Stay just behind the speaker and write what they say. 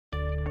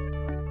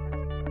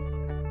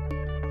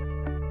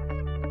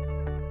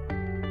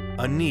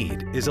A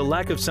need is a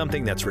lack of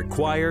something that's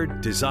required,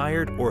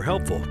 desired, or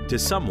helpful to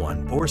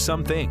someone or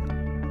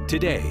something.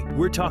 Today,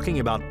 we're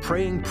talking about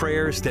praying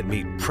prayers that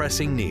meet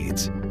pressing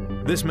needs.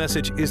 This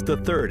message is the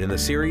third in the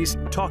series,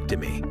 Talk to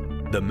Me.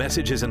 The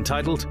message is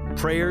entitled,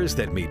 Prayers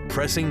That Meet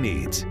Pressing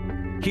Needs.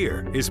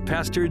 Here is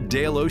Pastor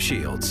Dale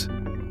O'Shields.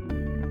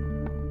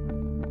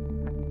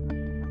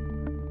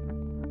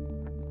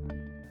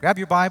 Grab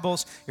your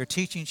Bibles, your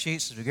teaching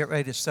sheets as we get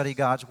ready to study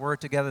God's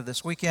Word together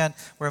this weekend.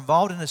 We're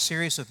involved in a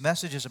series of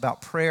messages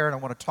about prayer, and I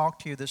want to talk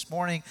to you this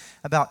morning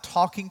about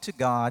talking to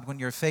God when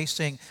you're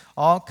facing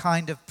all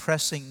kind of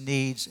pressing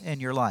needs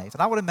in your life.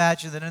 And I would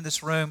imagine that in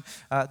this room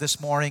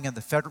this morning and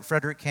the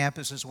Frederick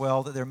campus as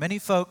well, that there are many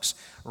folks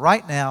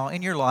right now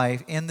in your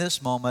life, in this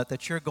moment,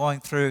 that you're going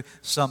through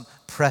some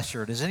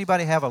pressure. Does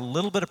anybody have a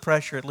little bit of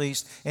pressure, at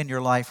least, in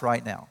your life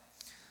right now?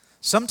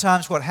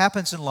 Sometimes what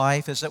happens in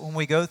life is that when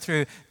we go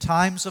through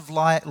times of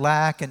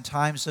lack and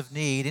times of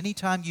need,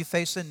 anytime you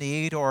face a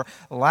need or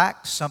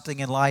lack something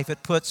in life,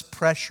 it puts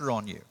pressure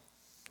on you.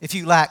 If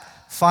you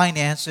lack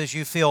finances,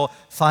 you feel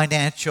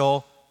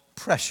financial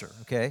pressure,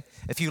 okay?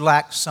 If you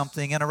lack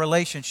something in a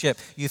relationship,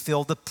 you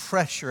feel the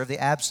pressure of the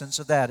absence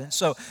of that. And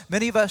so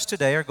many of us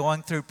today are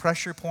going through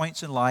pressure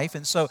points in life,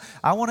 and so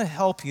I want to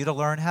help you to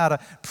learn how to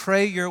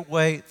pray your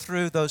way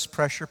through those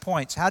pressure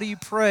points. How do you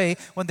pray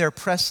when there are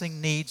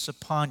pressing needs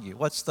upon you?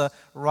 What's the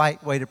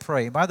right way to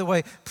pray? And by the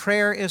way,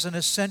 prayer is an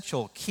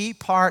essential, key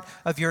part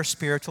of your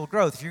spiritual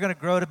growth. If you're going to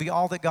grow to be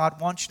all that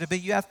God wants you to be,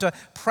 you have to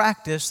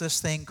practice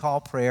this thing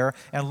called prayer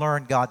and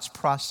learn God's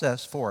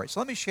process for it. So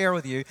let me share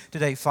with you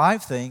today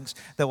 5 things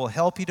that will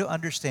help you to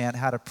understand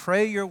how to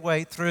pray your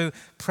way through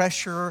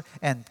pressure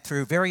and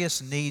through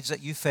various needs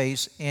that you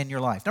face in your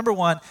life. Number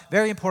 1,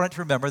 very important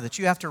to remember that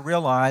you have to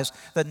realize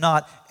that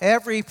not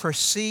every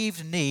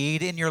perceived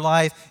need in your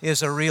life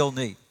is a real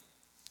need.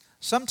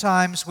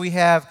 Sometimes we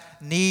have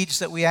needs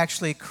that we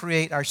actually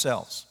create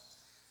ourselves.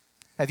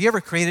 Have you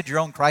ever created your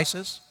own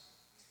crisis?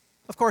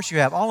 Of course you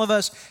have. All of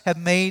us have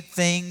made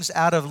things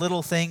out of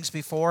little things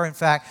before. In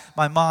fact,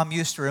 my mom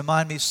used to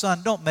remind me,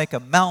 son, don't make a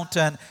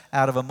mountain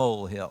out of a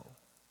molehill.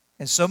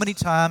 And so many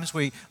times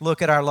we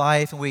look at our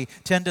life and we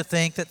tend to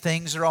think that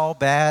things are all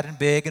bad and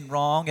big and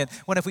wrong. And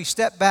when if we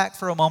step back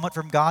for a moment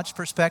from God's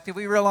perspective,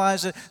 we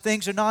realize that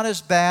things are not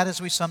as bad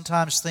as we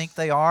sometimes think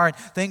they are. And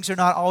things are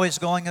not always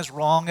going as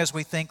wrong as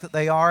we think that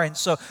they are. And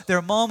so there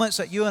are moments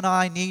that you and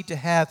I need to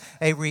have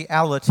a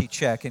reality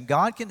check. And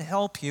God can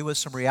help you with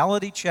some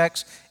reality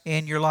checks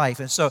in your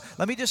life. And so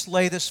let me just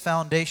lay this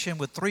foundation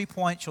with 3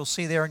 points you'll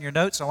see there in your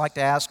notes. I'd like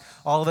to ask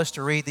all of us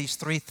to read these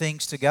 3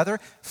 things together.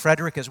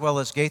 Frederick as well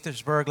as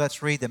Gaithersburg,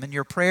 let's read them. In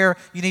your prayer,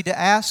 you need to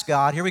ask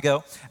God, here we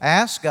go,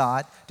 ask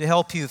God to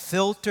help you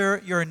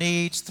filter your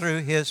needs through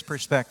His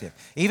perspective.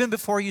 Even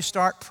before you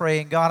start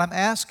praying, God, I'm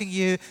asking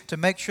you to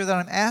make sure that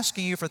I'm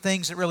asking you for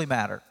things that really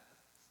matter.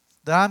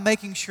 That I'm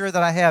making sure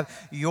that I have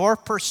your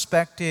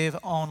perspective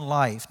on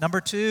life.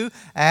 Number 2,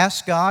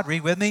 ask God,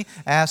 read with me,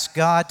 ask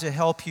God to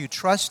help you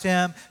trust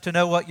Him to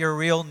know what your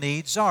real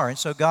needs are. And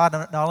so God,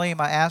 not only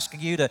am I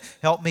asking you to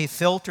help me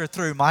filter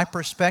through my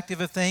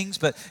perspective of things,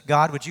 but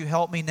God, would you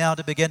help me now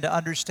to begin to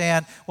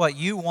understand what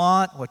you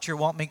want, what you're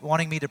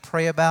wanting me to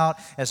pray about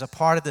as a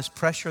part of this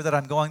pressure that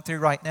I'm going through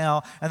right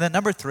now. And then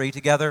number 3,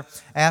 together,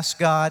 ask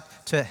God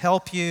to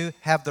help you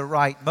have the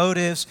right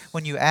motives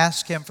when you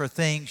ask Him for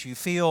things you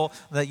feel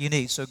that you need.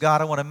 So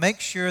God, I want to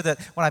make sure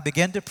that when I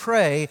begin to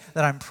pray,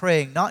 that I'm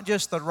praying not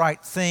just the right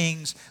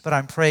things, but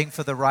I'm praying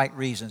for the right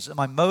reasons. That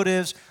my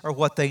motives are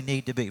what they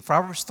need to be.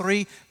 Proverbs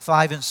 3,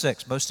 5, and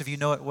 6. Most of you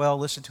know it well.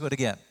 Listen to it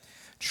again.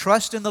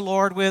 Trust in the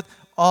Lord with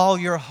all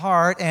your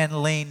heart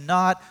and lean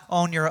not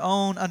on your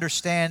own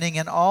understanding.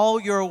 In all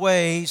your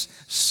ways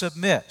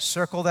submit.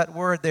 Circle that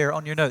word there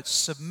on your notes.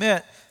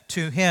 Submit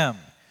to Him.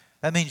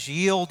 That means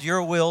yield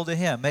your will to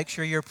Him. Make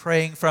sure you're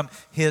praying from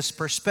His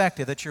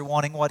perspective, that you're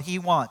wanting what He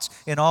wants.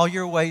 In all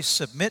your ways,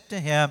 submit to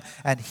Him,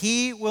 and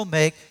He will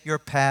make your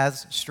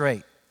paths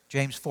straight.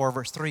 James 4,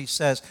 verse 3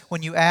 says,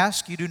 when you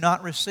ask, you do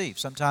not receive.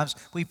 Sometimes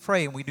we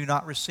pray and we do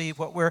not receive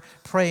what we're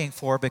praying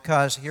for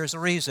because here's the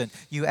reason.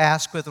 You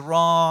ask with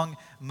wrong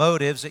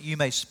motives that you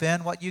may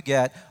spend what you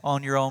get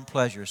on your own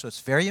pleasure. So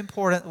it's very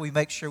important that we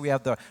make sure we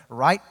have the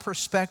right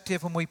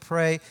perspective when we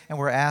pray and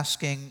we're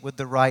asking with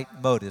the right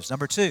motives.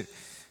 Number 2.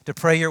 To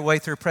pray your way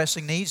through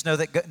pressing needs, know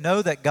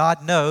that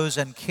God knows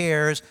and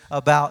cares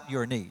about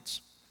your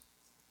needs.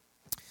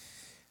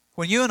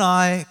 When you and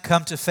I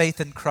come to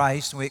faith in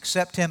Christ and we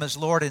accept Him as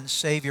Lord and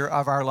Savior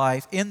of our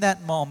life, in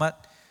that moment,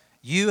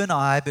 you and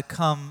I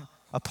become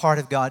a part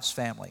of God's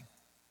family.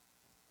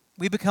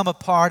 We become a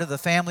part of the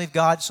family of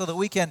God so that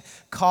we can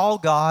call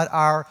God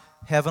our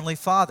Heavenly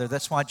Father.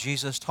 That's why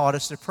Jesus taught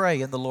us to pray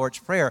in the Lord's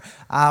Prayer.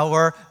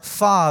 Our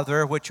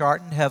Father, which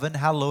art in heaven,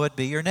 hallowed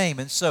be your name.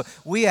 And so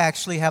we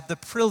actually have the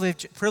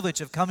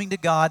privilege of coming to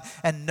God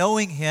and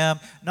knowing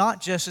Him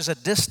not just as a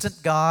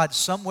distant God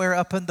somewhere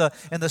up in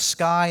the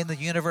sky, in the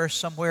universe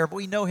somewhere, but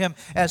we know Him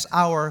as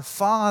our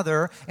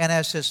Father, and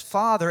as His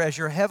Father, as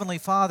your Heavenly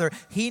Father,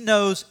 He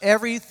knows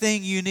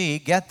everything you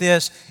need. Get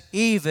this,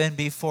 even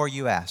before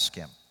you ask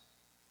Him.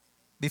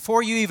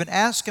 Before you even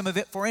ask Him of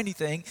it for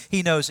anything,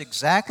 He knows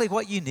exactly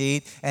what you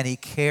need, and He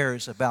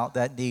cares about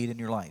that need in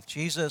your life.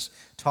 Jesus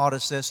taught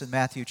us this in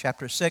Matthew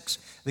chapter 6,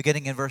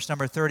 beginning in verse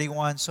number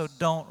 31. So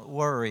don't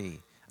worry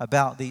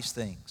about these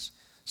things,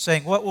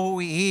 saying, what will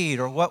we eat,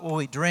 or what will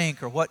we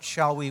drink, or what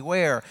shall we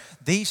wear?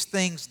 These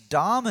things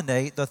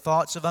dominate the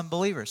thoughts of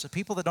unbelievers. The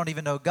people that don't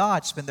even know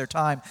God spend their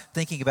time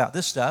thinking about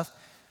this stuff.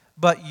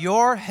 But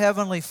your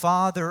heavenly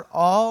Father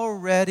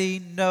already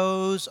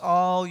knows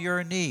all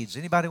your needs.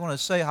 Anybody want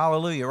to say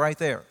hallelujah right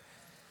there?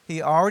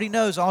 He already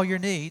knows all your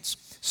needs.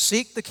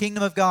 Seek the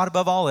kingdom of God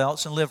above all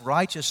else and live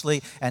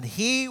righteously, and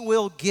He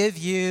will give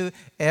you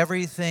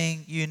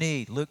everything you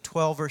need. Luke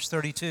 12, verse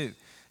 32.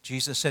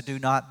 Jesus said, do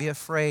not be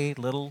afraid,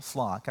 little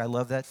flock. I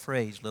love that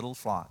phrase, little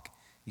flock.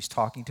 He's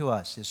talking to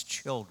us, His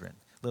children,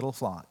 little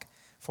flock.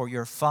 For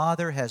your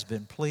Father has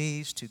been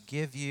pleased to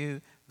give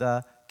you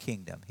the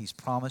kingdom. He's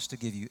promised to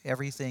give you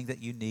everything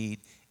that you need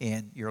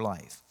in your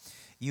life.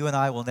 You and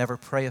I will never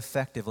pray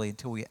effectively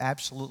until we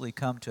absolutely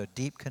come to a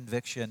deep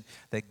conviction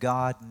that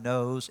God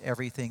knows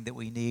everything that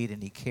we need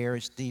and He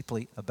cares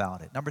deeply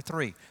about it. Number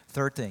three,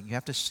 third thing, you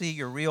have to see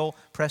your real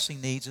pressing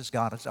needs as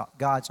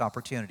God's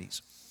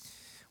opportunities.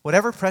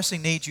 Whatever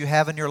pressing needs you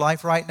have in your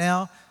life right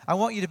now, I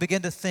want you to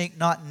begin to think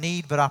not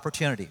need but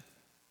opportunity.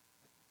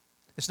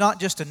 It's not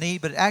just a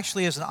need, but it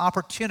actually is an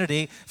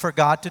opportunity for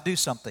God to do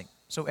something.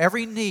 So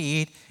every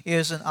need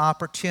is an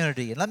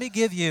opportunity. And let me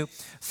give you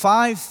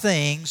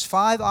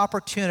 5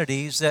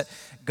 opportunities that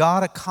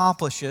God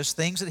accomplishes,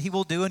 things that He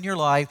will do in your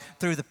life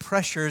through the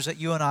pressures that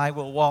you and I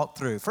will walk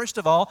through. First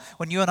of all,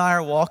 when you and I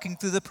are walking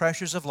through the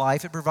pressures of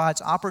life, it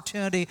provides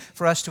opportunity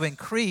for us to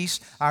increase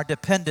our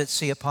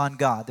dependency upon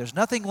God. There's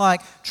nothing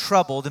like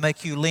trouble to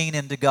make you lean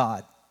into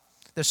God.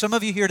 There's some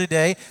of you here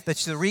today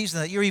that's the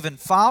reason that you're even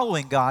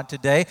following God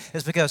today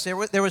is because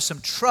there was some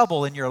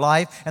trouble in your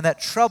life, and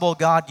that trouble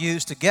God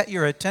used to get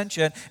your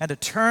attention and to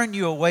turn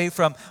you away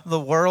from the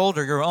world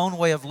or your own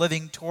way of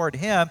living toward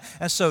Him.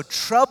 And so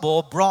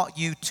trouble brought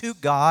you to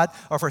God,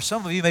 or for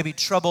some of you, maybe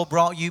trouble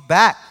brought you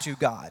back to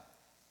God.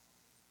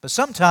 But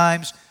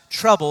sometimes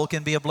trouble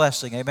can be a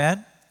blessing,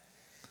 amen?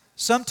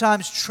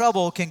 Sometimes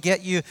trouble can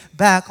get you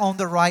back on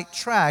the right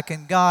track,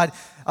 and God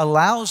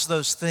allows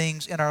those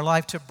things in our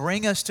life to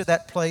bring us to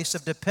that place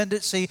of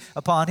dependency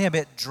upon Him.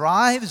 It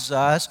drives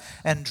us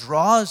and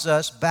draws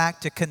us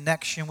back to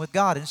connection with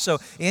God. And so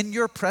in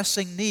your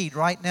pressing need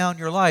right now in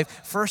your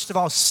life, first of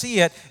all, see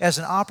it as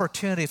an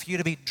opportunity for you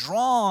to be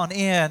drawn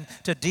in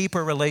to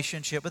deeper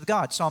relationship with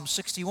God. Psalm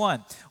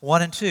 61,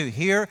 1 and 2.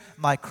 Hear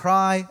my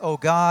cry, O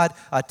God,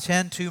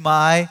 attend to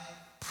my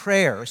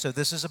prayer. So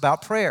this is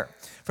about prayer.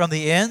 From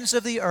the ends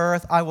of the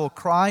earth I will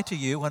cry to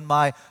you. When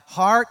my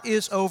heart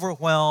is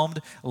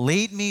overwhelmed,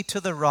 lead me to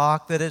the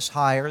rock that is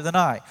higher than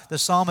I. The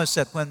psalmist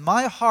said, when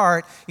my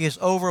heart is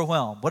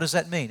overwhelmed, what does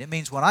that mean? It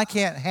means when I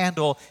can't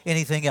handle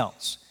anything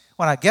else.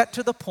 When I get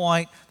to the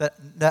point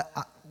that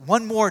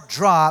one more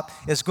drop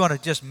is going to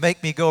just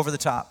make me go over the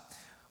top.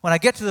 When I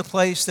get to the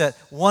place that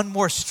one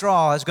more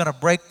straw is going to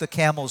break the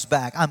camel's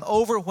back. I'm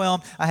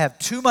overwhelmed. I have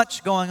too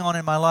much going on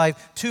in my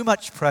life, too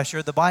much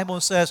pressure. The Bible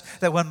says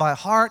that when my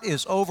heart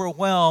is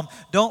overwhelmed,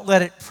 don't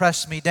let it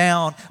press me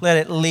down. Let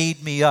it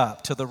lead me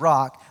up to the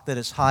rock that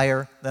is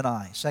higher than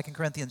I. 2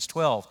 Corinthians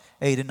 12,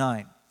 8 and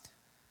 9.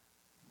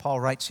 Paul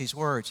writes these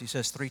words. He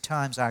says, 3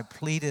 times I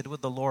pleaded with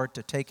the Lord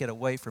to take it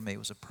away from me. It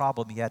was a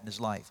problem he had in his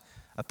life.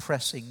 A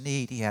pressing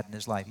need he had in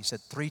his life. He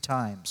said, 3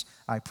 times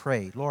I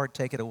prayed, Lord,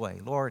 take it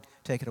away. Lord,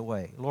 take it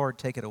away. Lord,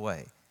 take it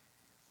away.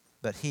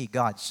 But he,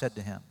 God, said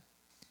to him,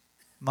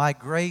 my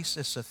grace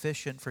is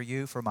sufficient for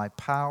you, for my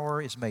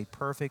power is made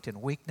perfect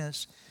in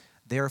weakness.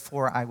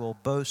 Therefore, I will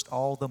boast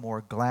all the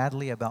more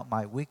gladly about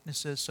my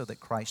weaknesses so that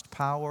Christ's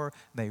power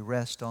may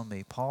rest on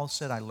me. Paul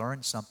said, I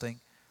learned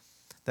something,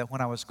 that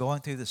when I was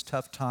going through this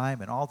tough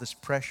time and all this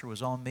pressure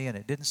was on me and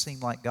it didn't seem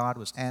like God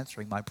was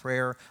answering my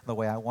prayer the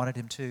way I wanted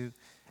Him to,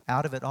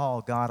 out of it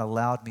all, God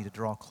allowed me to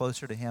draw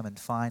closer to Him and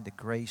find a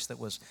grace that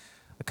was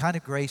a kind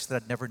of grace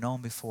that I'd never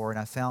known before. And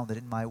I found that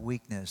in my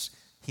weakness,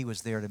 He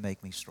was there to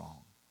make me strong.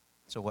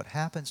 So what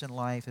happens in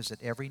life is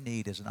that every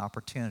need is an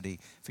opportunity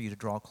for you to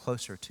draw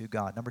closer to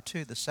God. Number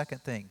 2, the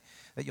second thing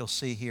that you'll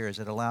see here is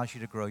it allows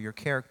you to grow your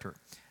character.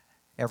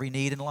 Every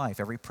need in life,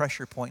 every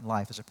pressure point in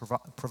life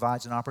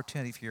provides an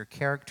opportunity for your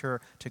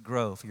character to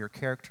grow, for your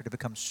character to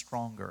become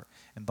stronger.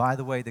 And by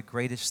the way, the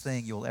greatest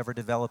thing you'll ever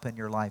develop in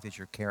your life is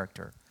your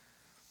character.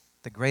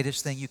 The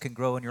greatest thing you can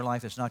grow in your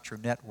life is not your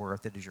net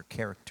worth, it is your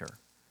character.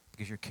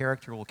 Because your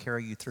character will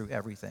carry you through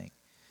everything.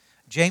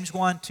 James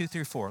 1, 2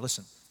 through 4,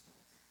 listen.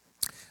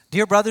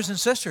 Dear brothers and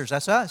sisters,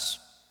 that's us.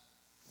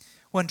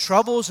 When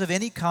troubles of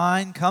any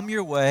kind come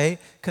your way,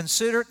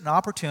 consider it an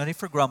opportunity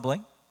for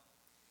grumbling.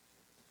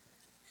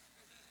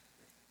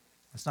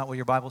 That's not what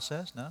your Bible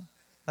says, no?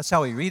 That's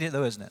how we read it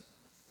though, isn't it?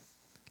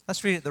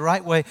 Let's read it the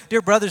right way.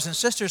 Dear brothers and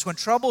sisters, when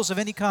troubles of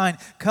any kind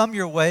come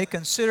your way,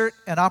 consider it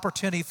an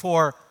opportunity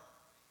for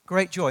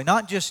great joy.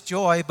 Not just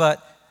joy,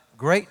 but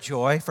great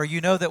joy, for you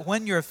know that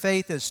when your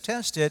faith is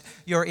tested,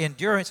 your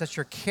endurance, that's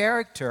your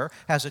character,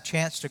 has a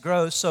chance to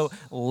grow. So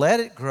let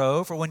it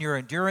grow, for when your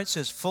endurance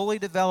is fully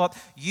developed,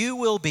 you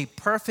will be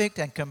perfect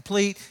and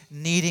complete,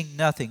 needing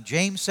nothing.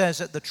 James says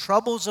that the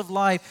troubles of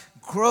life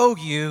grow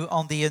you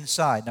on the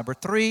inside. Number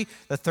 3,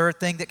 the third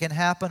thing that can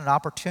happen, an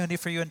opportunity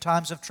for you in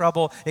times of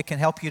trouble, it can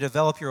help you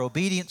develop your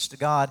obedience to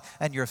God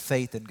and your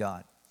faith in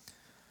God.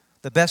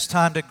 The best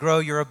time to grow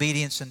your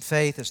obedience and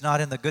faith is not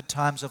in the good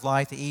times of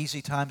life, the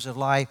easy times of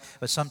life,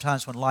 but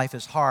sometimes when life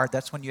is hard.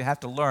 That's when you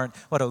have to learn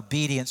what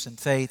obedience and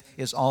faith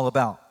is all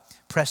about.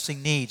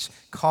 Pressing needs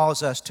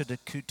cause us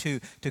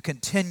to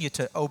continue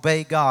to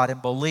obey God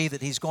and believe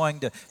that He's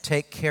going to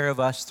take care of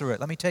us through it.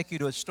 Let me take you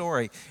to a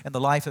story in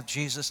the life of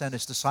Jesus and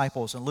His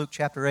disciples in Luke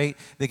chapter 8,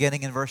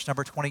 beginning in verse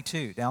number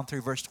 22, down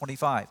through verse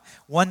 25.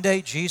 One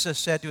day Jesus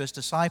said to His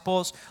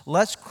disciples,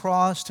 let's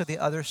cross to the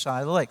other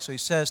side of the lake. So He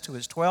says to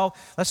His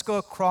 12, let's go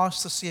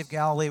across the Sea of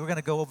Galilee. We're going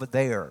to go over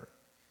there.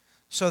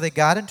 So they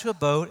got into a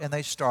boat and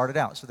they started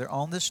out. So they're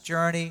on this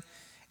journey.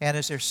 And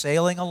as they're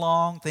sailing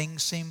along,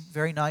 things seem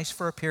very nice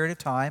for a period of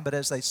time. But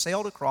as they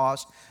sailed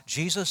across,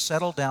 Jesus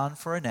settled down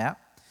for a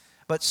nap.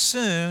 But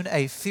soon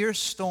a fierce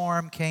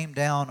storm came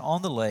down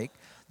on the lake.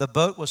 The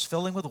boat was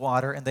filling with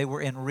water, and they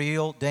were in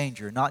real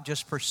danger. Not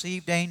just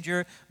perceived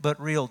danger, but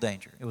real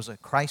danger. It was a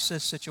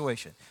crisis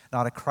situation.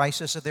 Not a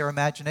crisis of their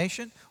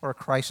imagination or a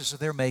crisis of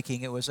their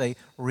making. It was a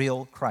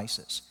real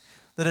crisis.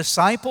 The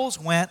disciples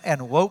went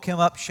and woke Him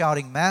up,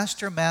 shouting,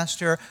 Master,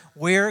 Master,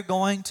 we're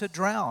going to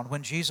drown.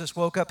 When Jesus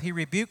woke up, He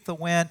rebuked the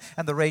wind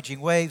and the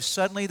raging waves.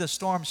 Suddenly the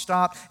storm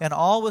stopped and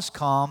all was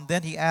calm.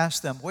 Then He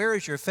asked them, where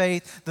is your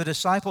faith? The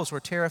disciples were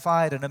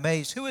terrified and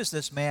amazed. Who is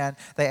this man?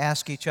 They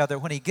ask each other.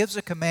 When He gives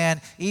a command,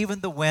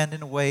 even the wind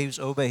and waves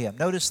obey Him.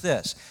 Notice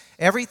this.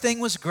 Everything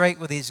was great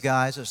with these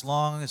guys as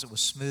long as it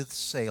was smooth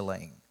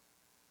sailing.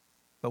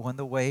 But when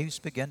the waves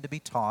began to be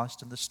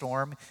tossed and the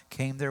storm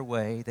came their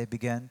way, they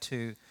began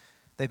to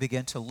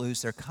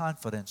lose their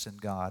confidence in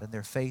God, and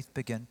their faith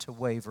began to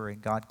waver,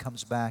 and God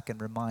comes back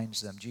and reminds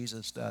them,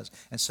 Jesus does,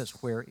 and says,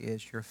 where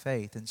is your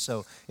faith? And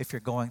so if you're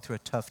going through a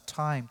tough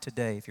time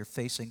today, if you're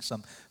facing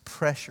some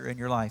pressure in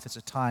your life, it's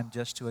a time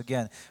just to,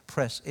 again,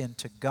 press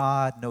into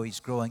God, know He's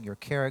growing your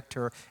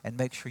character, and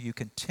make sure you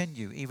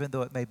continue, even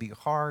though it may be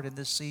hard in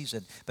this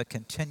season, but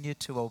continue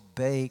to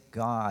obey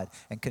God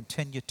and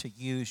continue to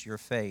use your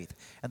faith.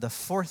 And the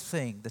fourth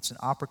thing that's an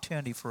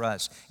opportunity for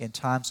us in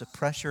times of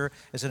pressure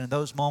is that in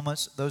those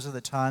moments, those are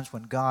the times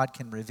when God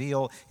can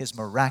reveal His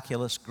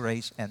miraculous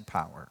grace and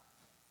power.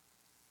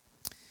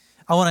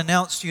 I want to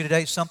announce to you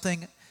today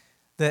something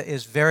that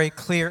is very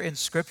clear in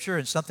Scripture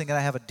and something that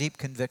I have a deep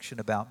conviction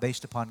about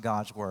based upon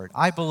God's Word.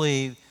 I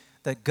believe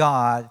that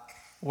God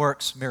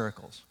works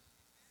miracles.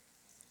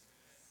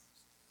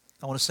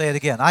 I want to say it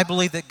again. I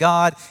believe that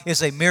God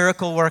is a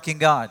miracle-working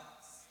God.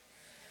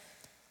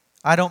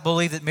 I don't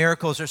believe that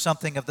miracles are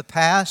something of the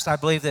past. I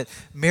believe that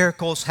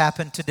miracles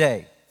happen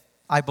today.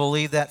 I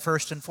believe that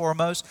first and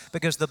foremost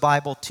because the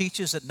Bible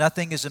teaches that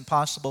nothing is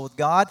impossible with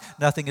God.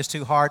 Nothing is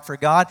too hard for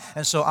God.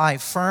 And so I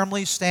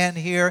firmly stand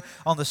here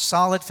on the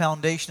solid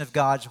foundation of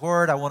God's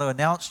Word. I want to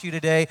announce to you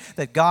today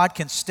that God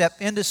can step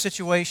into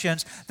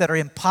situations that are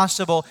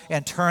impossible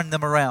and turn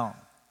them around.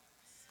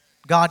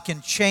 God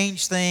can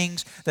change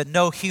things that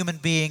no human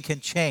being can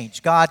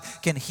change. God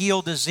can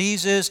heal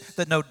diseases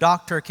that no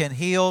doctor can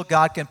heal.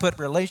 God can put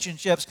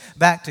relationships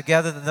back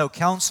together that no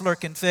counselor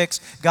can fix.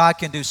 God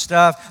can do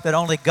stuff that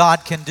only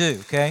God can do,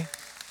 okay?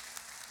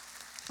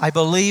 I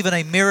believe in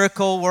a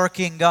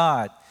miracle-working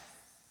God.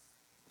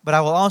 But I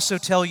will also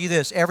tell you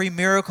this, every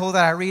miracle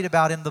that I read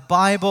about in the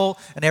Bible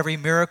and every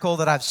miracle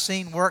that I've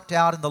seen worked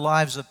out in the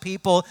lives of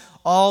people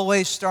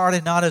always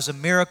started not as a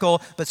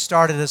miracle, but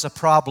started as a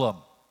problem.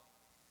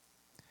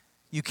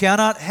 You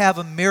cannot have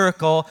a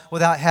miracle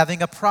without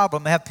having a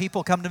problem. I have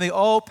people come to me,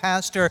 oh,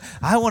 Pastor,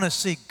 I want to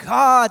see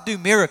God do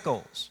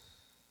miracles.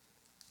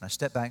 And I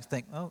step back and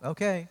think, oh,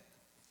 okay.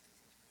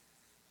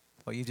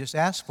 What you just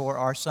asked for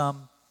are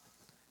some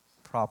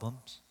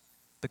problems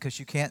because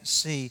you can't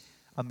see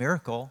a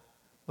miracle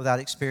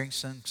without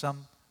experiencing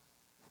some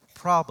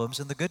problems.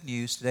 And the good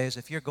news today is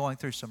if you're going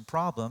through some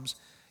problems,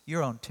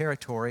 you're on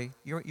territory,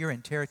 you're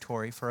in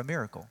territory for a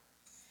miracle.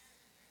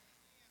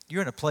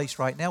 You're in a place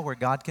right now where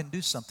God can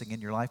do something in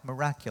your life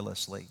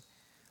miraculously.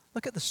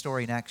 Look at the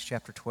story in Acts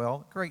chapter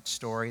 12. A great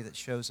story that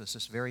shows us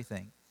this very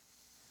thing.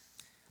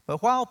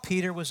 But while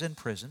Peter was in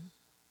prison,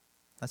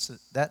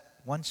 that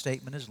one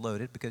statement is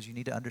loaded because you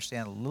need to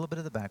understand a little bit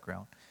of the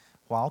background.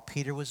 While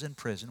Peter was in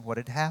prison, what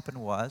had happened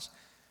was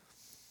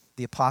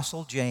the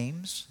apostle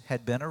James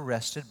had been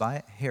arrested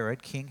by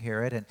Herod, King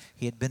Herod, and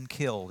he had been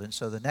killed. And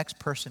so the next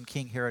person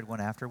King Herod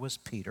went after was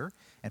Peter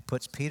and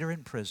puts Peter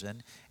in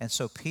prison. And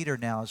so Peter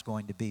now is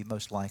going to be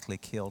most likely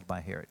killed by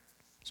Herod.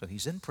 So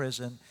he's in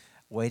prison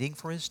waiting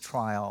for his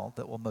trial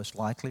that will most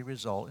likely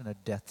result in a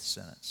death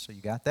sentence. So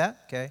you got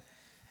that? Okay.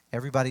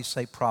 Everybody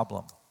say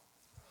problem.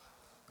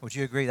 Would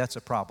you agree that's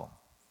a problem?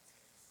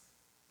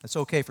 That's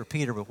okay for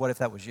Peter, but what if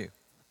that was you?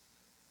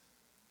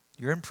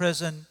 You're in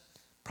prison.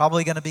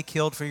 probably going to be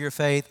killed for your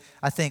faith.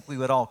 I think we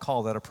would all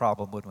call that a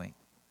problem, wouldn't we?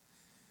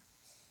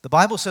 The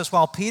Bible says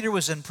while Peter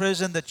was in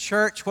prison, the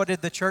church, what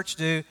did the church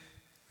do?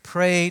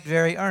 Prayed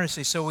very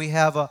earnestly. So we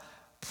have a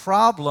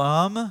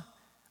problem,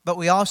 but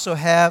we also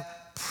have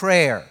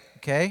prayer.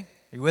 Okay?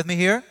 Are you with me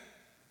here?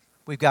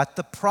 We've got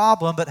the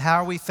problem, but how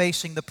are we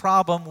facing the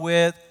problem?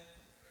 With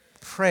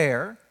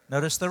prayer.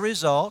 Notice the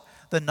result.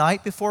 The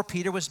night before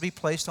Peter was to be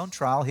placed on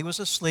trial, he was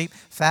asleep,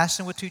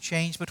 fastened with 2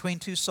 chains between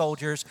 2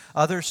 soldiers.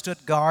 Others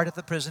stood guard at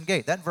the prison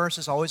gate. That verse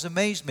has always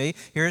amazed me.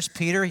 Here's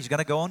Peter. He's going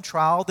to go on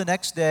trial the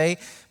next day.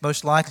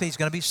 Most likely he's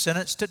going to be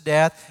sentenced to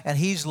death, and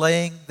he's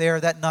laying there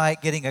that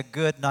night getting a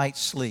good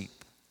night's sleep.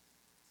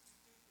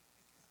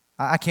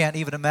 I can't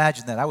even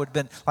imagine that. I would have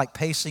been like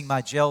pacing my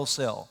jail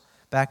cell.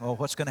 Back, oh,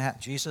 what's going to happen?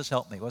 Jesus,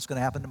 help me. What's going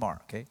to happen tomorrow?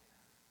 Okay.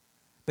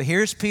 But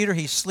here's Peter.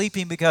 He's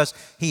sleeping because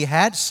he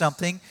had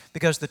something,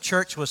 because the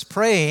church was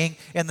praying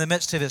in the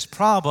midst of his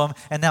problem,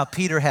 and now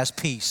Peter has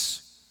peace.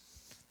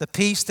 The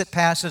peace that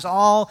passes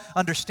all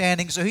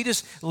understanding. So he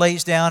just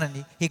lays down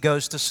and he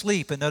goes to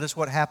sleep. And notice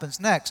what happens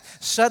next.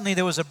 Suddenly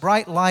there was a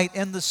bright light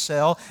in the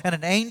cell, and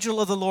an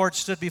angel of the Lord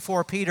stood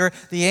before Peter.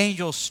 The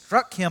angel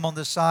struck him on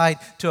the side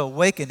to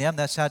awaken him.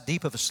 That's how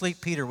deep of a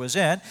sleep Peter was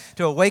in.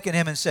 To awaken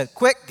him and said,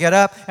 "Quick, get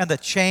up." And the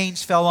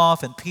chains fell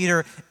off, and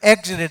Peter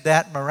exited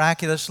that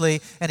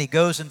miraculously. And he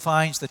goes and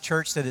finds the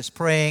church that is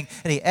praying.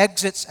 And he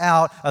exits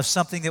out of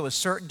something that was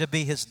certain to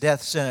be his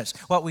death sentence.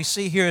 What we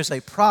see here is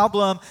a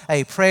problem,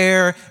 a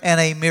prayer,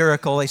 and a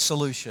miracle, a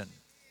solution.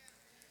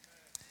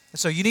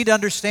 So you need to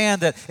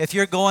understand that if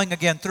you're going,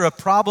 again, through a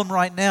problem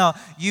right now,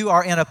 you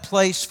are in a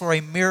place for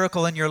a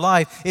miracle in your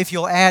life if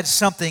you'll add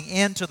something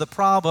into the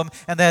problem,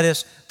 and that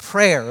is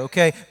prayer,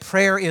 okay?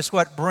 Prayer is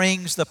what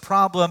brings the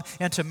problem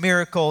into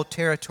miracle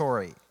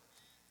territory.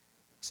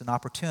 It's an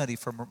opportunity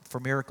for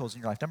miracles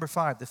in your life. Number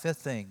 5, the 5th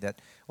thing that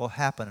will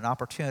happen, an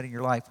opportunity in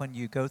your life when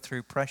you go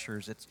through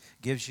pressures, it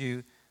gives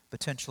you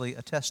potentially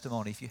a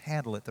testimony if you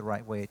handle it the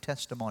right way. A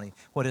testimony.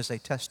 What is a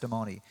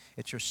testimony?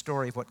 It's your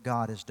story of what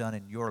God has done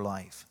in your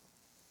life.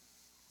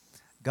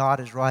 God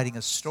is writing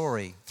a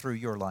story through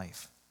your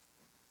life,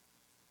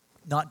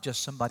 not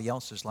just somebody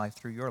else's life,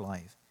 through your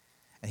life.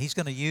 And He's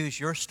going to use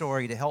your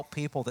story to help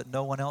people that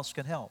no one else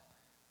can help.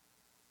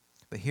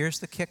 But here's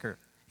the kicker.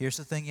 Here's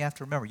the thing you have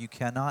to remember. You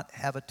cannot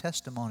have a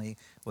testimony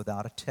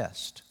without a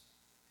test.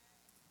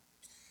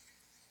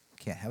 You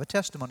can't have a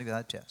testimony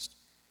without a test.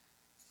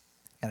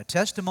 And a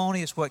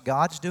testimony is what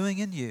God's doing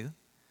in you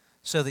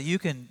so that you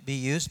can be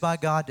used by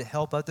God to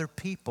help other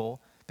people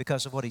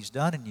because of what He's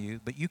done in you.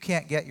 But you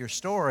can't get your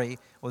story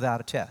without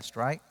a test,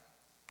 right?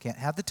 Can't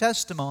have the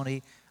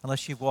testimony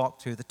unless you've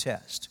walked through the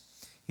test.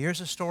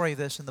 Here's a story of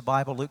this in the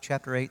Bible, Luke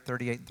chapter 8,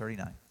 38 and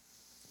 39.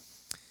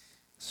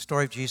 It's the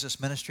story of Jesus'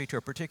 ministry to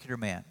a particular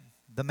man.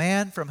 The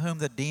man from whom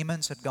the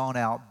demons had gone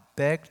out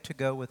begged to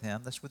go with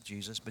him. That's with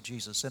Jesus. But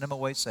Jesus sent him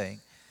away,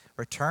 saying,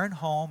 "Return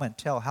home and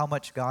tell how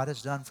much God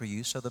has done for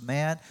you." So the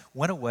man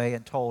went away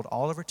and told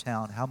all over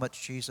town how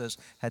much Jesus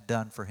had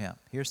done for him.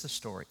 Here's the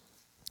story.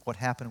 What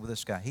happened with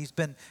this guy? He's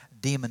been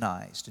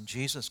demonized, and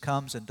Jesus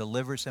comes and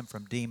delivers him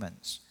from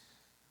demons.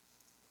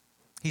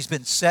 He's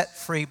been set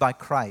free by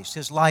Christ.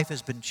 His life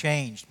has been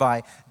changed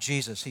by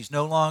Jesus. He's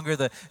no longer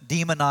the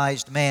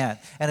demonized man.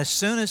 And as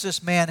soon as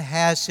this man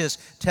has his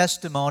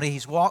testimony,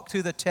 he's walked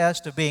through the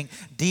test of being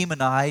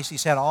demonized.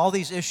 He's had all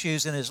these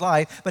issues in his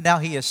life, but now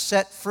he is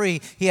set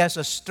free. He has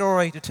a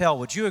story to tell.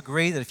 Would you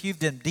agree that if you've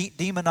been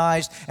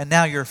demonized and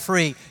now you're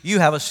free,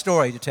 you have a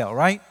story to tell,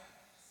 right?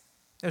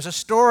 There's a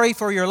story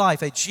for your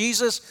life, a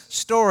Jesus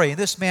story. And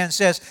this man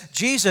says,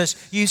 "Jesus,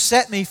 you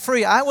set me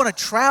free. I want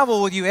to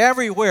travel with you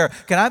everywhere.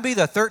 Can I be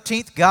the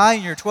 13th guy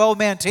in your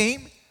 12-man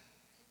team?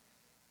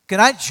 Can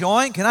I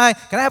join? Can I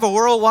have a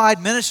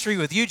worldwide ministry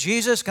with you,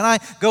 Jesus? Can I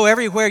go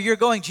everywhere you're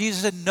going?"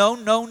 Jesus said, "No,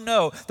 no,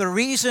 no. The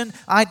reason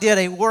I did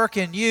a work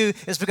in you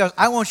is because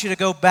I want you to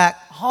go back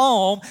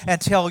home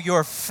and tell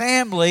your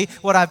family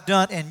what I've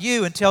done in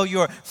you and tell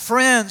your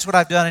friends what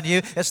I've done in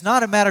you. It's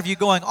not a matter of you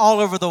going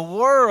all over the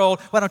world.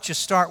 Why don't you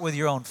start with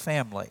your own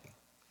family?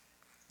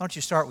 Why don't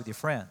you start with your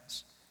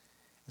friends?"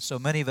 So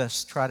many of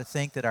us try to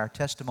think that our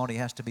testimony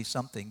has to be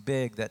something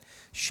big that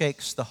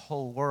shakes the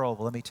whole world.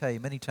 Well, let me tell you,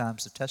 many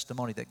times the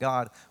testimony that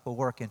God will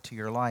work into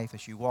your life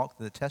as you walk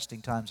through the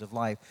testing times of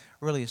life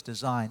really is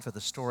designed for the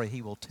story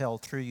He will tell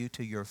through you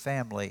to your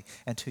family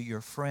and to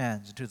your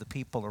friends and to the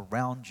people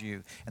around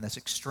you. And that's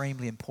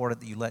extremely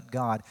important that you let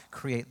God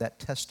create that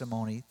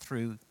testimony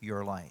through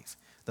your life.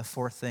 The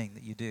 4th thing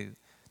that you do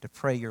to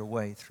pray your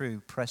way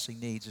through pressing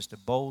needs is to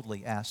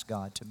boldly ask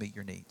God to meet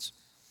your needs.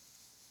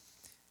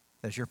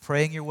 As you're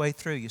praying your way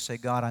through, you say,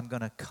 "God, I'm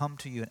going to come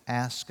to you and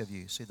ask of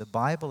you." See, the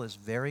Bible is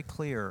very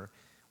clear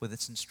with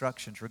its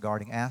instructions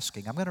regarding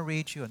asking. I'm going to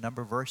read you a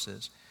number of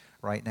verses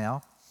right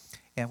now.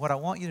 And what I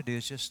want you to do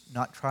is just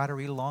not try to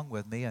read along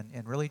with me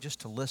and really just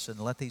to listen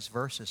and let these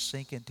verses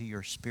sink into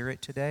your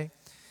spirit today,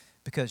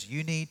 because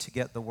you need to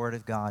get the Word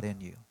of God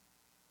in you.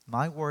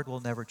 My word will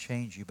never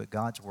change you, but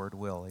God's Word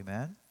will.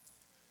 Amen?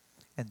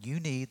 And you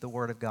need the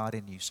Word of God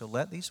in you. So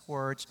let these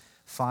words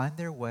find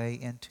their way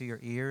into your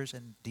ears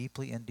and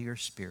deeply into your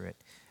spirit.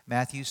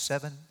 Matthew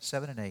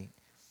 7:7-8.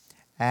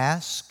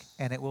 Ask,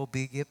 and it will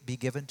be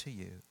given to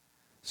you.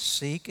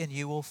 Seek, and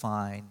you will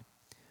find.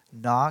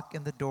 Knock,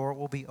 and the door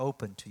will be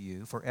opened to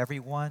you. For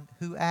everyone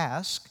who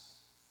asks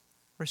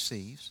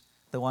receives.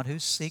 The one who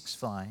seeks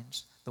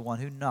finds. The one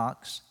who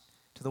knocks,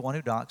 to the one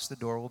who knocks, the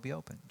door will be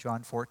opened.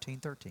 John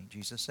 14:13,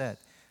 Jesus said,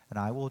 and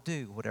I will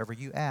do whatever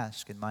you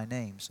ask in my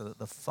name, so that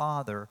the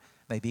Father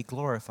may be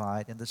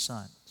glorified in the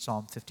Son.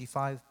 Psalm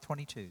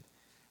 55:22.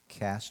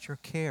 Cast your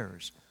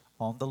cares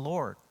on the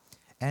Lord,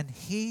 and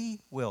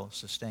He will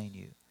sustain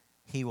you.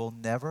 He will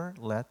never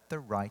let the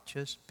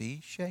righteous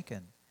be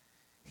shaken.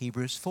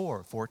 Hebrews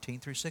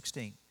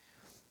 4:14-16.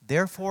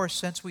 Therefore,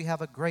 since we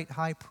have a great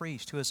high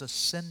priest who has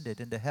ascended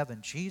into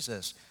heaven,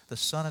 Jesus, the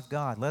Son of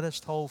God, let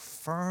us hold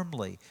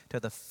firmly to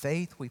the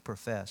faith we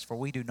profess. For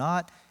we do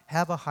not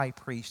have a high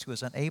priest who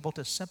is unable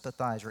to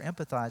sympathize or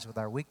empathize with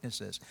our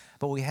weaknesses,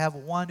 but we have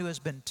one who has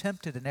been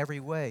tempted in every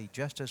way,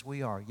 just as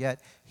we are,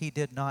 yet he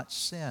did not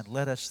sin.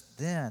 Let us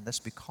then, that's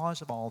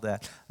because of all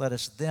that, let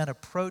us then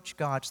approach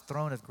God's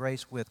throne of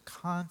grace with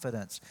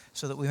confidence,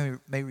 so that we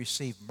may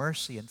receive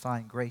mercy and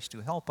find grace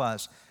to help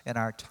us in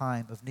our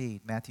time of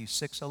need. Matthew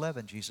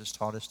 6:11, Jesus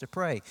taught us to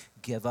pray,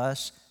 give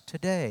us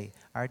today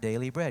our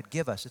daily bread.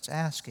 Give us, it's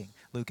asking.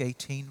 Luke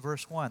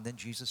 18:1, then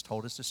Jesus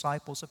told his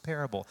disciples a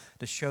parable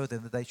to show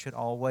them that they should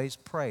always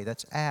pray.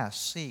 That's ask,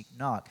 seek,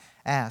 knock.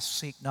 Ask,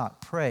 seek, knock,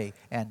 pray,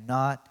 and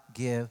not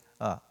give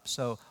up.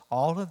 So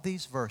all of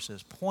these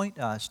verses point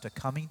us to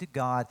coming to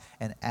God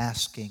and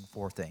asking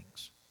for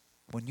things.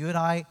 When you and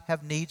I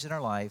have needs in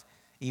our life,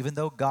 even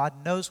though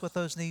God knows what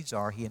those needs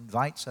are, He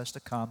invites us to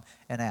come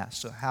and ask.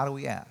 So how do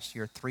we ask?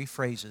 Here are 3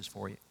 phrases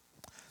for you.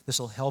 This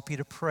will help you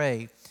to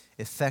pray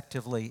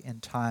effectively in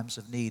times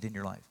of need in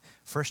your life.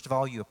 First of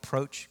all, you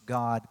approach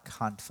God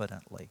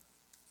confidently.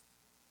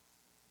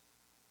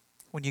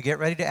 When you get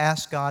ready to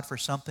ask God for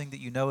something that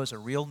you know is a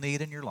real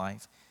need in your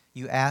life,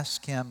 you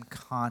ask Him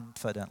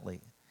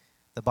confidently.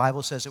 The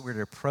Bible says that we're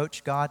to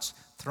approach God's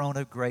throne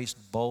of grace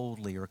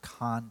boldly or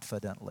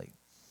confidently.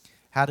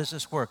 How does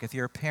this work? If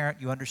you're a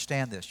parent, you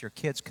understand this. Your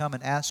kids come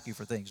and ask you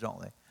for things,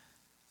 don't they?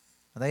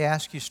 They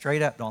ask you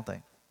straight up, don't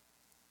they?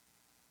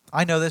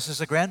 I know this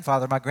as a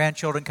grandfather. My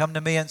grandchildren come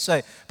to me and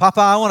say,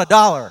 Papa, I want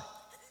 $1.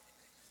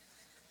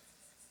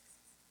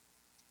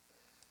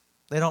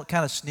 They don't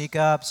kind of sneak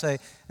up, say,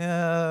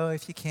 oh,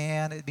 if you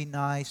can, it'd be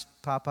nice.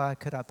 Papa,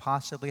 could I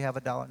possibly have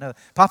 $1? No.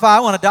 Papa, I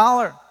want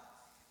 $1.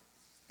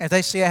 And if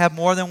they see I have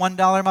more than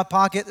 $1 in my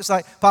pocket, it's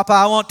like, Papa,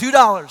 I want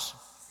 $2.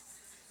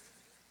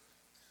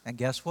 And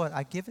guess what?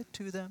 I give it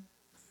to them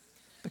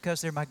because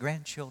they're my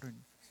grandchildren.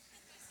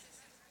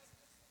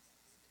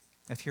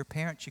 If you're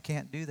parents, you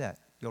can't do that.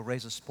 You'll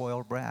raise a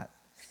spoiled brat.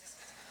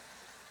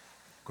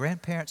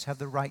 Grandparents have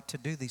the right to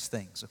do these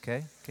things,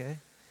 okay?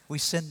 We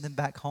send them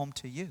back home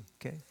to you,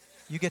 okay?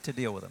 You get to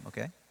deal with them,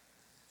 okay?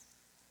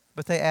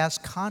 But they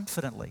ask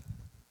confidently.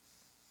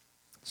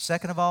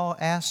 Second of all,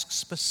 ask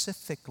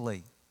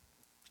specifically.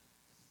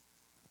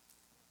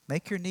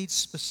 Make your needs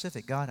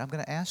specific. God, I'm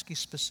going to ask you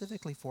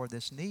specifically for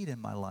this need in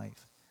my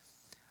life.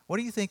 What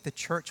do you think the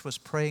church was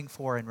praying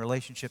for in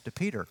relationship to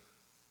Peter?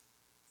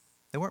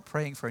 They weren't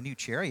praying for a new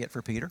chariot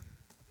for Peter.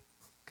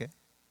 Okay.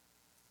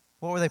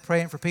 What were they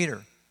praying for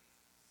Peter?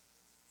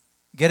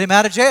 Get him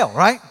out of jail,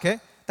 right? Okay.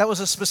 That was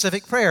a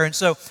specific prayer. And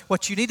so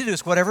what you need to do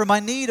is whatever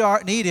my need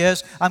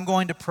is, I'm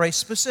going to pray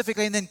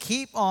specifically. And then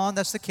keep on,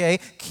 that's the K,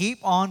 keep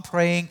on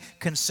praying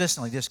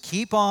consistently. Just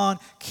keep on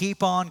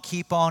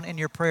in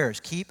your prayers.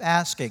 Keep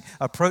asking.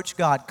 Approach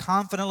God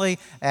confidently,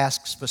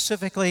 ask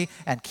specifically,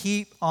 and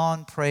keep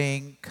on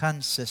praying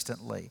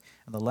consistently.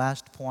 And the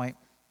last point,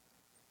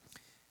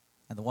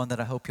 and the one that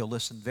I hope you'll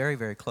listen very,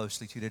 very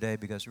closely to today,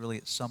 because really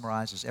it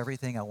summarizes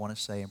everything I want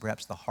to say and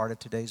perhaps the heart of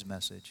today's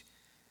message.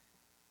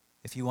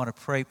 If you want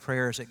to pray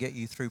prayers that get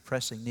you through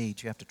pressing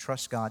needs, you have to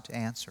trust God to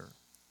answer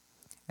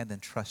and then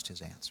trust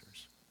His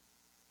answers.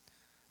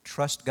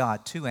 Trust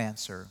God to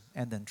answer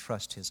and then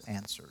trust His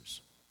answers.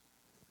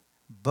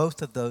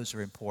 Both of those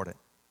are important.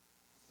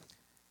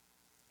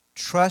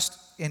 Trust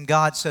in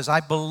God says, I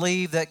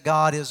believe that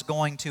God is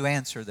going to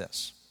answer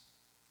this.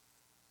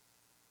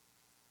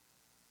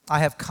 I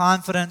have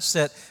confidence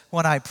that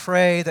when I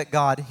pray that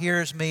God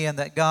hears me and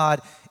that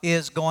God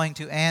is going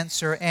to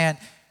answer. And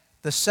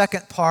the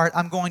second part,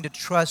 I'm going to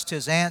trust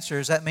His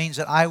answers. That means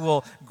that I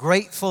will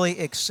gratefully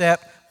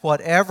accept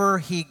whatever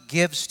He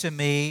gives to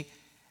me,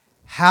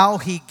 how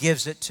He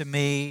gives it to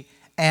me,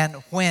 and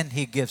when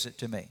He gives it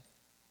to me.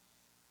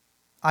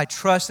 I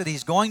trust that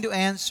He's going to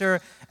answer,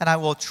 and I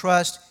will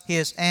trust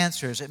His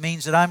answers. It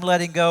means that I'm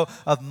letting go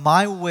of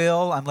my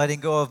will, I'm letting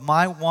go of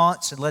my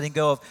wants, and letting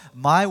go of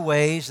my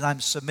ways, and I'm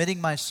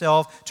submitting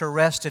myself to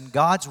rest in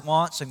God's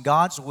wants and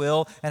God's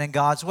will and in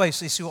God's ways.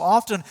 See, so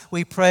often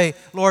we pray,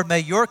 Lord,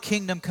 may Your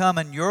kingdom come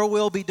and Your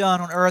will be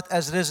done on earth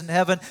as it is in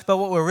heaven. But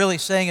what we're really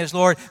saying is,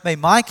 Lord, may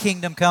my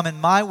kingdom come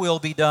and my will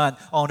be done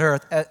on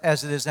earth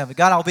as it is in heaven.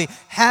 God, I'll be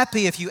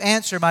happy if You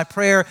answer my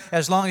prayer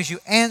as long as You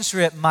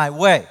answer it my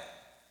way.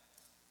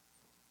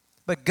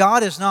 But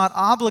God is not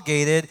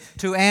obligated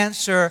to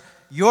answer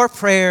your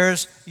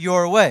prayers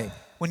your way.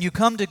 When you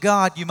come to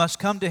God, you must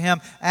come to Him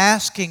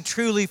asking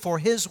truly for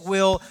His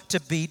will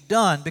to be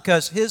done,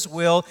 because His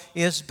will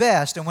is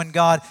best. And when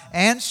God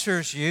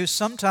answers you,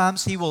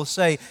 sometimes He will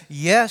say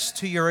yes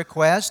to your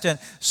request, and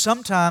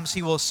sometimes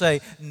He will say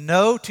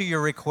no to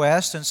your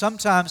request, and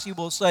sometimes He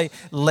will say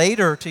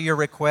later to your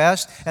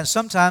request, and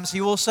sometimes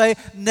He will say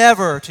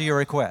never to your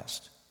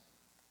request.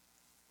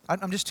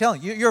 I'm just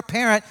telling you, you're a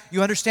parent,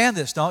 you understand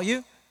this, don't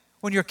you?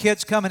 When your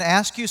kids come and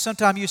ask you,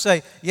 sometimes you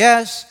say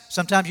yes,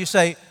 sometimes you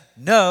say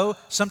no,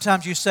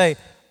 sometimes you say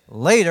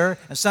later,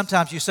 and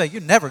sometimes you say,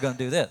 you're never going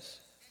to do this.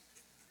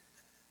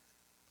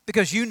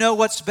 Because you know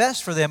what's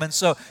best for them, and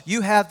so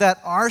you have that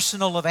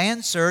arsenal of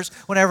answers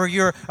whenever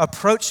you're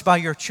approached by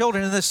your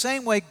children. In the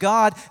same way,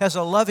 God, as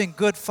a loving,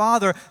 good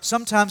Father,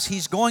 sometimes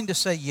He's going to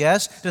say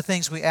yes to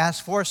things we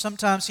ask for.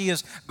 Sometimes He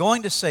is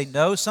going to say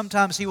no.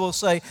 Sometimes He will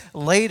say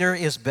later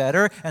is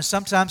better, and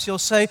sometimes He'll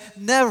say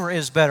never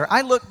is better.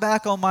 I look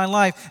back on my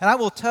life, and I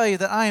will tell you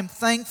that I am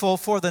thankful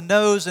for the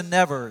no's and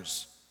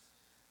nevers.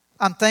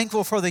 I'm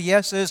thankful for the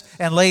yeses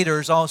and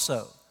laters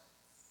also.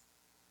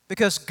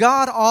 Because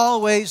God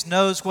always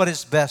knows what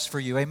is best for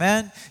you.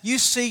 Amen? You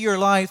see your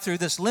life through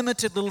this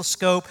limited little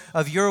scope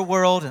of your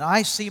world, and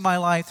I see my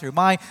life through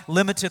my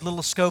limited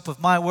little scope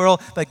of my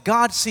world. But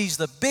God sees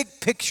the big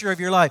picture of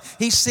your life.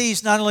 He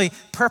sees not only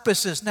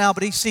purposes now,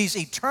 but He sees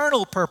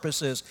eternal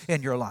purposes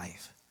in your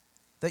life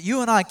that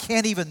you and I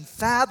can't even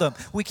fathom.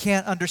 We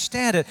can't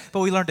understand it,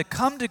 but we learn to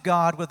come to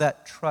God with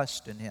that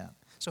trust in Him.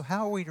 So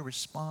how are we to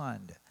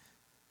respond?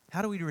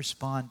 How do we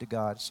respond to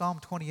God? Psalm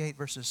 28,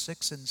 verses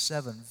 6 and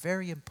 7,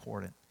 very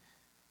important.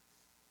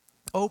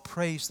 Oh,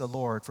 praise the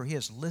Lord, for He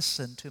has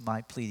listened to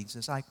my pleadings.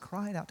 As I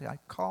cried out to Him, I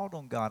called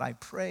on God, I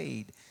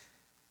prayed,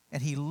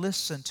 and He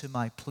listened to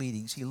my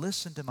pleadings. He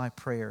listened to my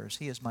prayers.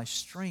 He is my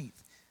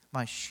strength,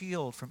 my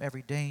shield from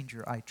every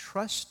danger. I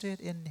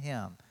trusted in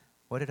Him.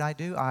 What did I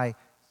do? I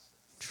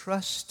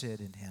trusted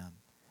in Him,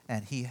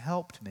 and He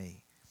helped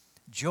me.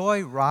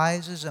 Joy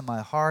rises in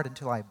my heart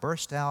until I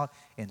burst out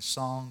in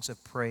songs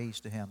of praise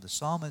to Him. The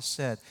psalmist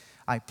said,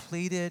 I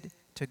pleaded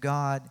to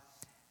God,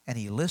 and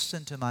He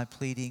listened to my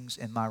pleadings,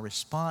 and my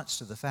response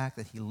to the fact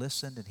that He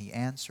listened and He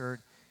answered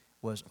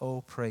was,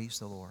 oh, praise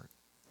the Lord.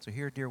 So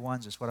here, dear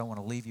ones, is what I want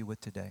to leave you with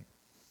today.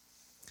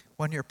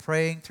 When you're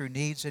praying through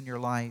needs in your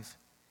life,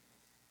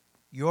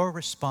 your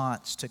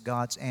response to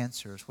God's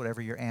answers,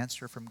 whatever your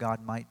answer from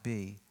God might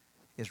be,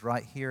 is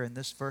right here in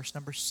this verse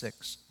number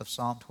 6 of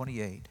Psalm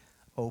 28.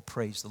 Oh,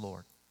 praise the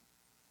Lord.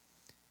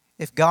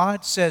 If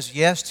God says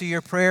yes to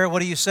your prayer,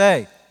 what do you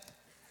say?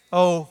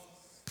 Oh,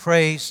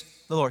 praise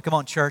the Lord. Come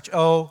on, church.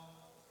 Oh,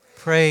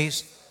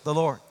 praise the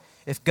Lord.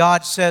 If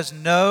God says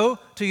no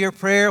to your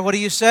prayer, what do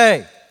you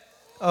say?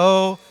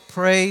 Oh,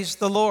 praise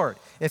the Lord.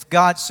 If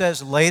God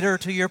says later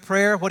to your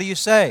prayer, what do you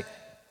say?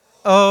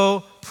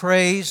 Oh,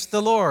 praise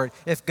the Lord.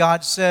 If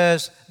God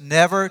says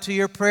never to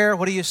your prayer,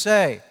 what do you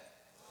say?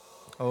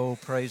 Oh,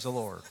 praise the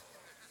Lord.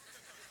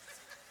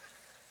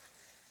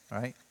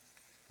 Right?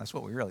 That's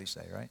what we really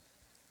say, right?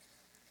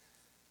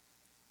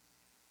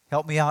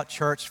 Help me out,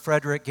 church.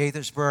 Frederick,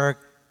 Gaithersburg.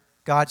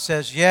 God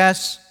says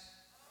yes.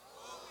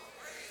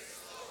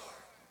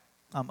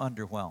 I'm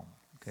underwhelmed.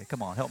 Okay,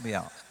 come on, help me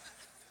out.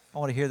 I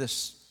want to hear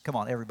this. Come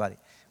on, everybody.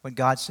 When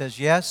God says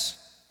yes.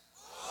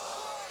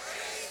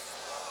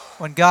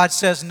 When God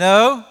says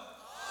no.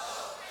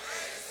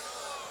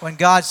 When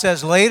God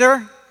says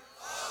later.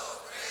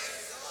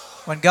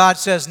 When God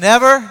says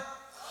never.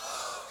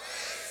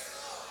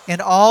 In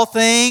all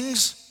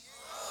things.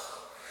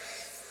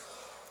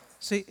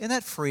 See, isn't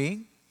that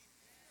freeing?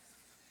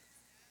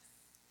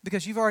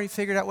 Because you've already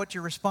figured out what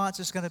your response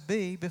is going to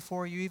be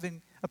before you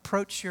even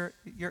approach your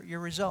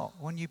result.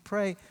 When you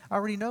pray, I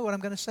already know what I'm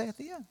going to say at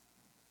the end.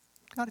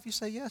 God, if you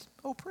say yes,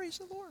 oh, praise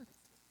the Lord.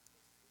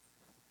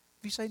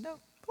 If you say no,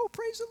 oh,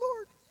 praise the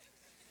Lord.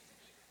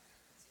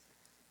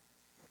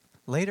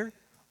 Later,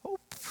 oh,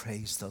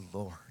 praise the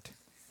Lord.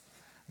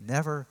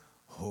 Never,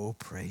 oh,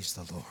 praise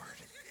the Lord.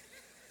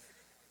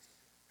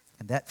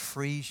 And that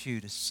frees you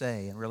to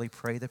say and really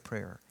pray the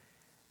prayer,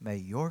 may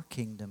your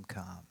kingdom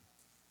come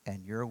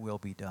and your will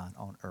be done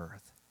on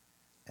earth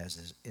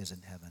as is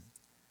in heaven.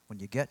 When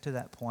you get to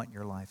that point in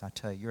your life, I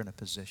tell you, you're in a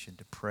position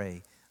to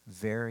pray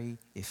very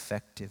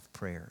effective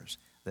prayers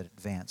that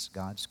advance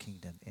God's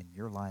kingdom in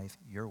your life,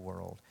 your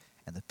world,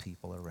 and the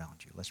people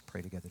around you. Let's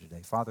pray together today.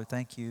 Father,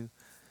 thank you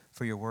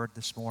for your word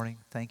this morning.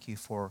 Thank you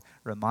for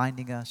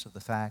reminding us of the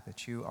fact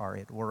that you are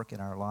at work in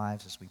our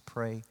lives as we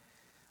pray.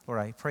 Lord,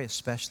 I pray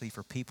especially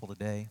for people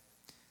today,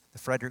 the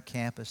Frederick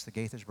campus, the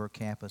Gaithersburg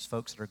campus,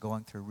 folks that are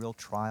going through real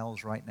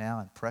trials right now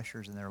and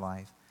pressures in their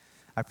life.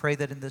 I pray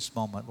that in this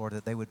moment, Lord,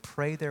 that they would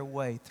pray their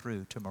way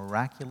through to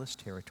miraculous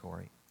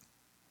territory.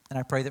 And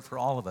I pray that for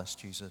all of us,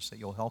 Jesus, that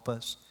you'll help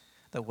us,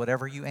 that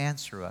whatever you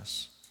answer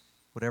us,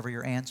 whatever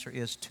your answer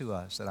is to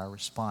us, that our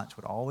response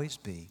would always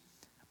be,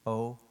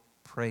 oh,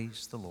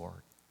 praise the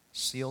Lord.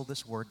 Seal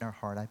this word in our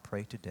heart, I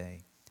pray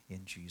today,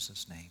 in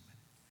Jesus' name.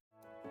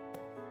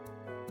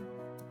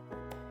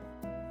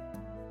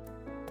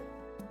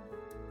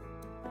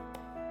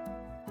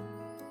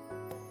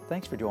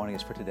 Thanks for joining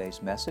us for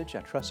today's message. I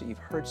trust that you've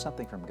heard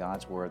something from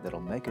God's Word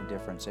that'll make a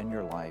difference in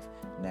your life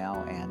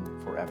now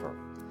and forever.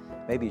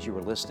 Maybe as you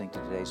were listening to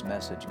today's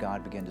message,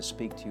 God began to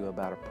speak to you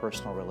about a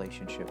personal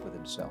relationship with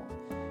Himself.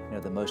 You know,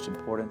 the most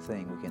important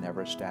thing we can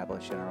ever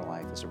establish in our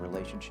life is a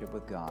relationship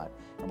with God,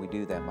 and we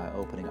do that by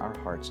opening our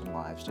hearts and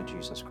lives to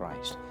Jesus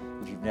Christ.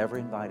 If you've never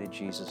invited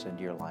Jesus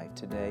into your life,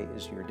 today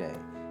is your day.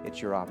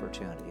 It's your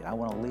opportunity. And I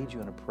want to lead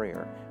you in a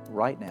prayer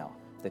right now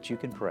that you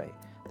can pray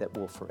that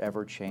will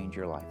forever change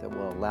your life, that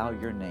will allow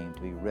your name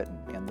to be written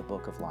in the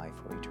book of life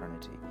for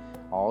eternity.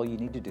 All you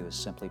need to do is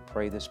simply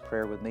pray this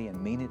prayer with me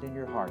and mean it in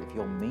your heart. If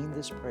you'll mean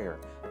this prayer,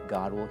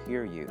 God will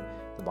hear you.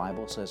 The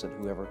Bible says that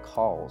whoever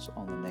calls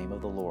on the name of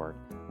the Lord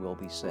will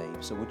be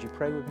saved. So would you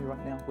pray with me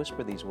right now?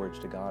 Whisper these words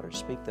to God or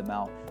speak them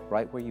out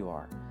right where you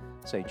are.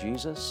 Say,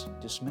 Jesus,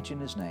 just mention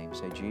His name.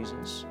 Say,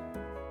 Jesus,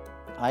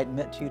 I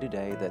admit to you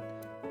today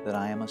that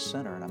I am a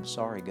sinner, and I'm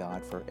sorry,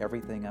 God, for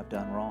everything I've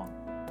done wrong.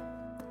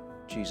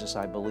 Jesus,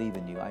 I believe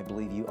in you. I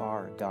believe you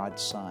are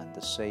God's Son,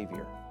 the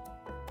Savior,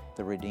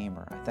 the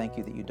Redeemer. I thank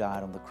you that you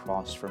died on the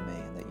cross for me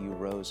and that you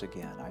rose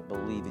again. I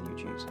believe in you,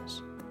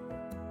 Jesus.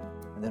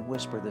 And then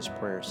whisper this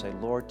prayer. Say,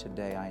 Lord,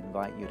 today I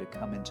invite you to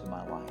come into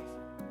my life,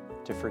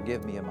 to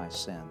forgive me of my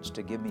sins,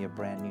 to give me a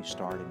brand new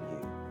start in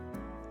you.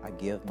 I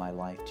give my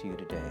life to you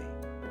today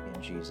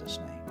in Jesus'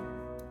 name.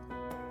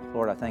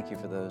 Lord, I thank you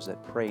for those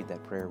that prayed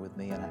that prayer with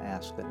me, and I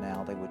ask that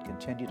now they would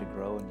continue to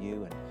grow in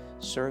you and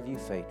serve you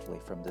faithfully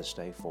from this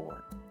day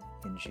forward.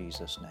 In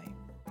Jesus' name.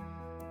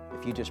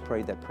 If you just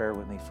prayed that prayer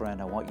with me,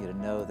 friend, I want you to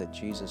know that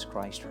Jesus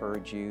Christ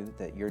heard you,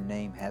 that your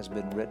name has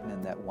been written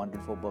in that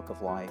wonderful book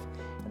of life,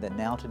 and that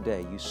now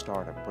today you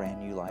start a brand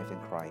new life in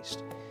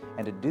Christ.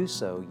 And to do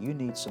so, you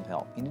need some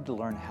help. You need to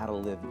learn how to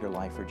live your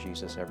life for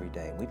Jesus every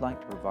day. And we'd like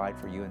to provide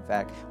for you. In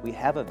fact, we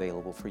have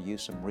available for you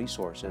some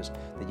resources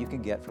that you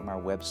can get from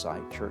our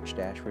website,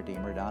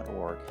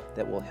 church-redeemer.org,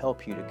 that will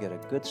help you to get a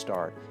good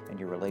start in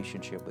your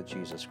relationship with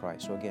Jesus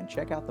Christ. So again,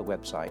 check out the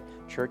website,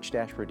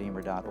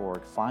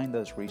 church-redeemer.org. Find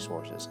those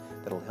resources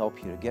that will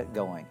help you to get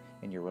going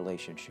in your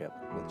relationship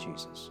with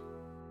Jesus.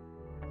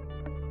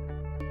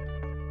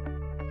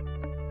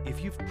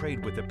 If you've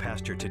prayed with the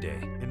pastor today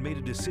and made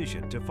a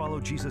decision to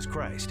follow Jesus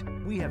Christ,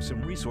 we have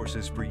some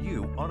resources for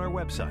you on our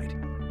website.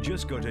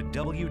 Just go to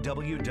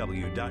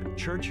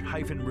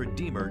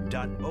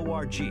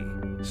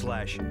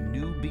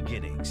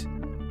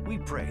www.church-redeemer.org/newbeginnings. We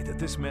pray that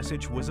this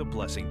message was a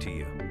blessing to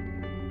you.